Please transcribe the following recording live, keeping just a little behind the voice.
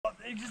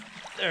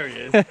There he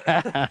is.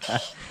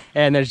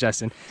 And there's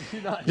Justin.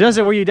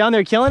 Justin, were you down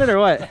there killing it or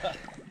what?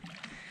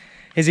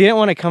 Because he didn't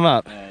want to come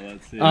up. Oh,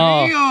 let's see.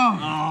 Oh.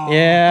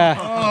 Yeah.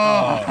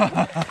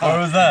 Oh. Where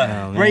was that?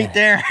 Oh, right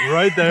there.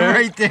 Right there?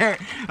 Right there.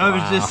 I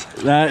was just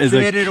that is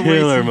a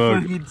killer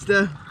mode.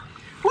 Stuff.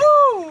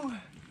 Woo!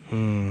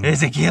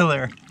 It's a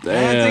killer.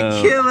 That's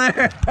a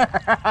killer.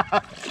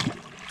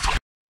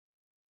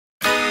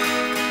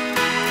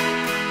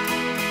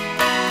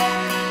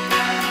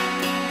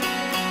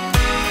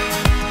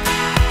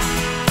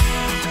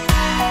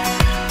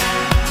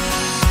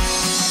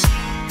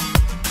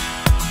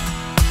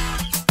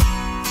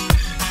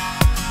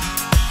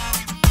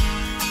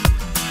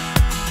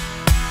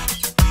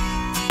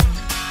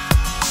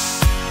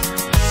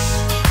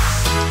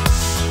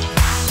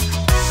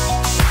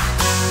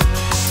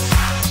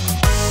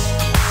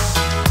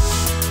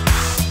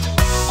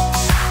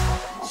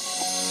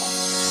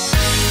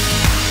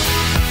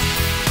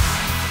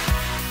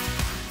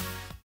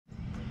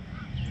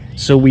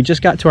 So we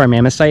just got to our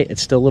mammoth site.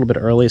 It's still a little bit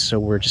early, so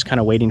we're just kind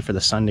of waiting for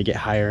the sun to get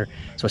higher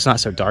so it's not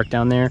so dark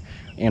down there,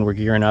 and we're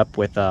gearing up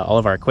with all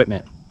of our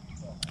equipment.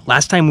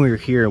 Last time we were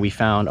here, we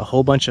found a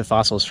whole bunch of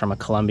fossils from a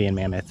Columbian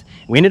mammoth.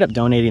 We ended up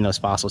donating those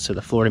fossils to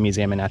the Florida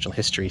Museum of Natural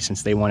History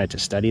since they wanted to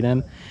study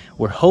them.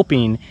 We're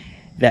hoping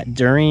that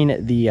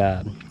during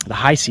the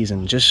high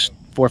season, just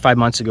 4 or 5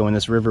 months ago, when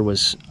this river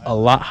was a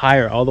lot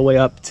higher all the way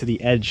up to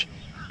the edge,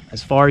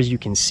 as far as you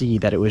can see,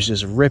 that it was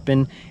just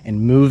ripping and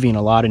moving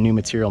a lot of new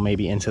material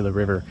maybe into the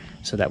river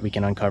so that we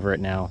can uncover it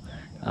now.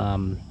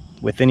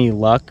 With any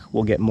luck,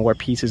 we'll get more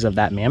pieces of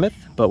that mammoth,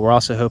 but we're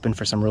also hoping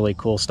for some really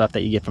cool stuff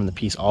that you get from the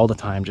piece all the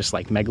time, just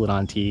like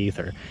Megalodon teeth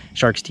or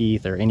shark's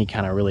teeth or any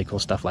kind of really cool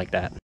stuff like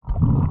that.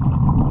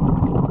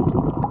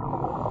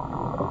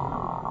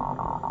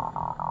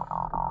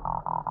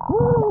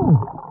 Woo!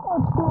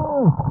 Let's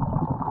go!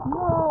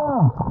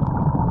 Yeah!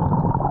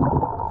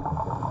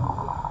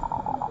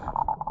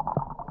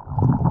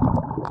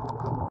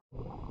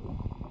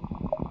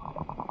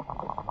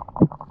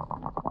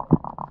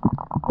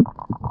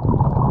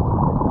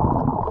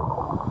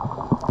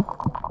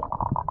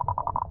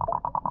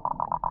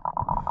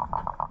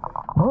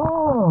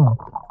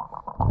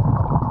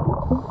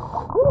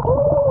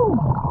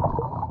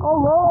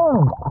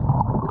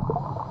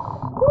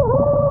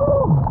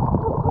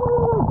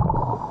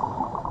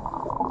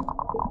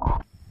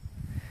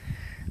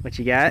 What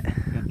you got?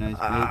 Got nice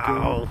Mako.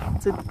 Oh,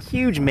 it's a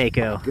huge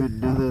Mako. Got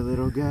another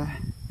little guy.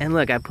 And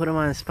look, I put him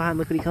on the spot and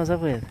look what he comes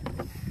up with.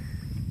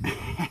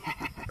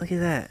 Look at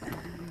that.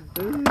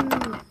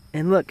 Ooh.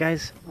 And look,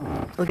 guys,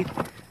 look at,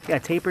 got a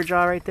taper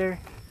jaw right there,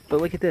 but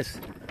look at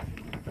this.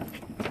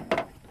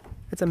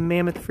 It's a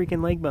mammoth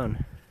freaking leg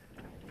bone.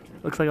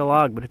 Looks like a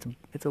log, but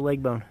it's a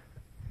leg bone.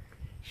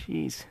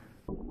 Jeez.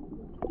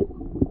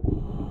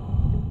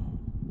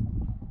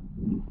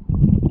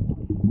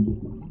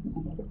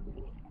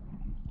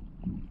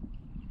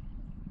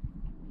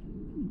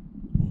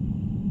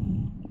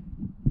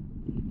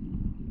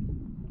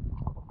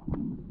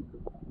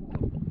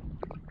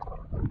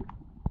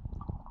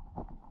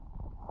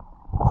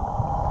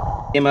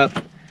 Came up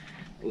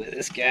with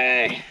this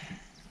guy.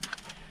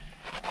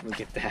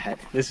 Look at that.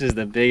 This is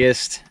the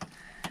biggest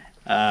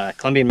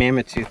Columbian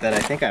mammoth tooth that I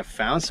think I've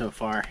found so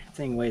far. The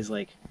thing weighs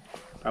like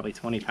probably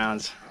 20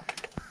 pounds.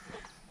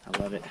 I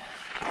love it.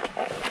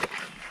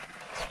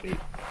 Sweet.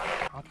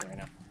 Honking right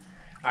now.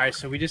 All right,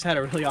 so we just had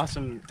a really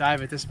awesome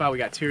dive at this spot. We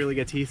got 2 really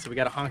good teeth, so we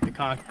got to honk the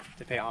conch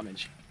to pay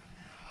homage.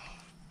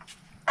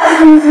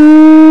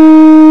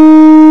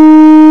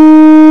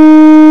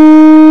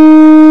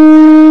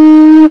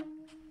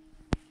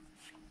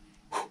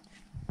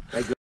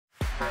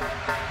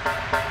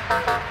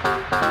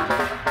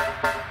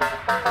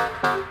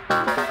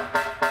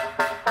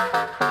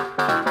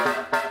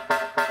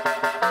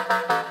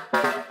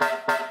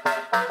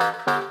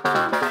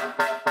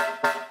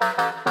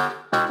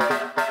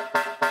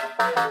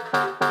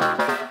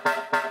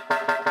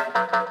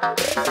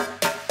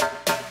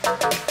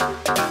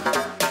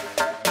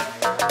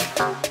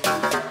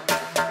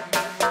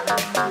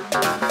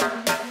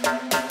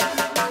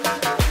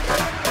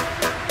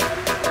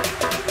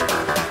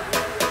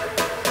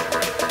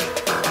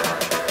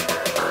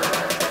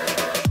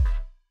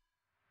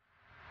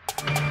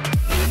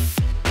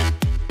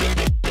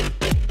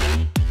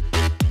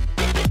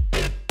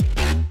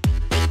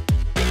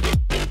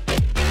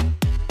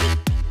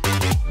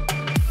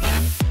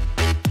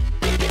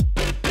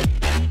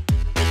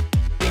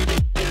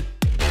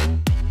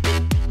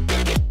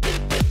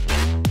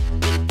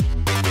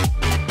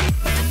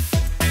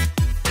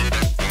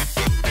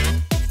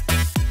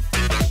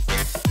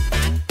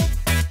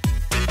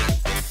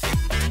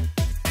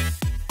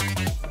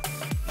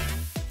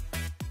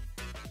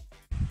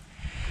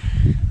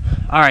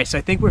 All right, so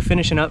I think we're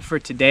finishing up for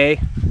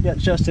today. Got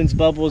Justin's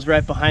bubbles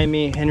right behind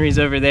me. Henry's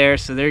over there,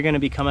 so they're gonna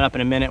be coming up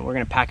in a minute. We're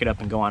gonna pack it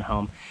up and go on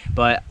home.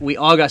 But we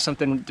all got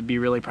something to be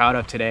really proud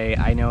of today.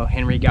 I know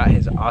Henry got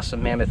his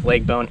awesome mammoth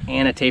leg bone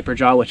and a taper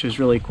jaw, which was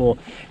really cool.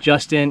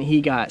 Justin,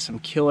 he got some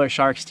killer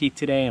shark's teeth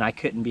today, and I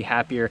couldn't be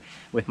happier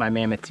with my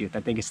mammoth tooth. I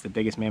think it's the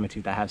biggest mammoth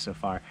tooth I have so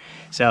far.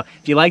 So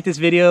if you like this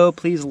video,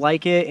 please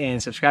like it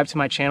and subscribe to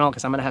my channel,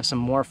 because I'm gonna have some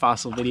more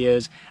fossil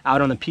videos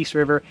out on the Peace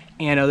River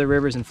and other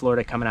rivers in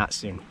Florida coming out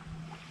soon.